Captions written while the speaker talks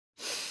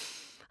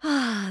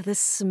The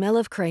smell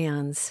of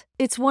crayons.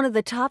 It's one of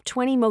the top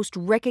 20 most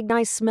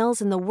recognized smells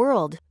in the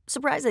world.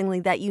 Surprisingly,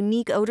 that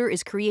unique odor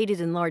is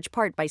created in large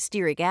part by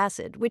stearic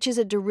acid, which is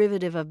a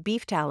derivative of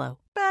beef tallow.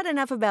 But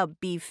enough about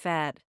beef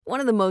fat.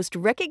 One of the most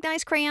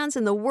recognized crayons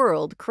in the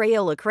world,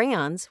 Crayola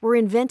Crayons, were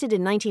invented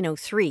in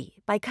 1903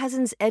 by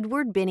cousins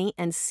Edward Binney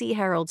and C.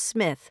 Harold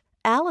Smith.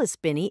 Alice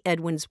Binney,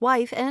 Edwin's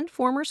wife and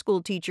former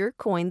schoolteacher,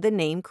 coined the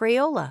name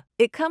Crayola.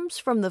 It comes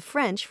from the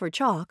French for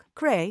chalk,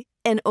 cray,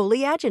 and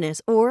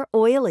oleaginous, or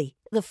oily.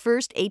 The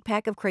first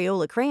 8-pack of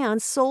Crayola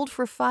crayons sold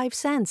for 5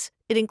 cents.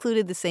 It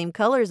included the same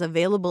colors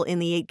available in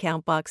the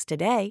 8-count box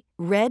today: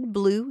 red,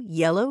 blue,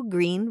 yellow,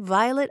 green,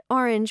 violet,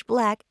 orange,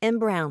 black, and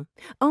brown.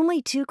 Only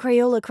 2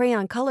 Crayola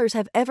crayon colors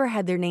have ever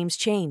had their names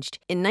changed.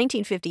 In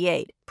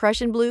 1958,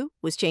 Prussian blue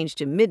was changed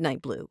to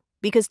midnight blue,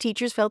 because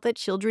teachers felt that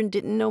children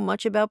didn't know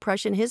much about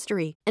Prussian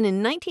history. And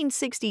in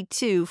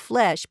 1962,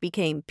 flesh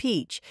became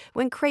peach,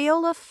 when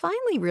Crayola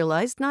finally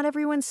realized not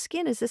everyone's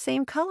skin is the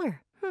same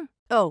color.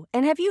 Oh,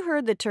 and have you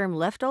heard the term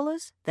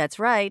leftolas? That's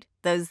right,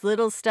 those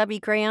little stubby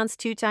crayons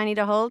too tiny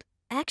to hold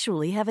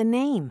actually have a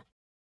name.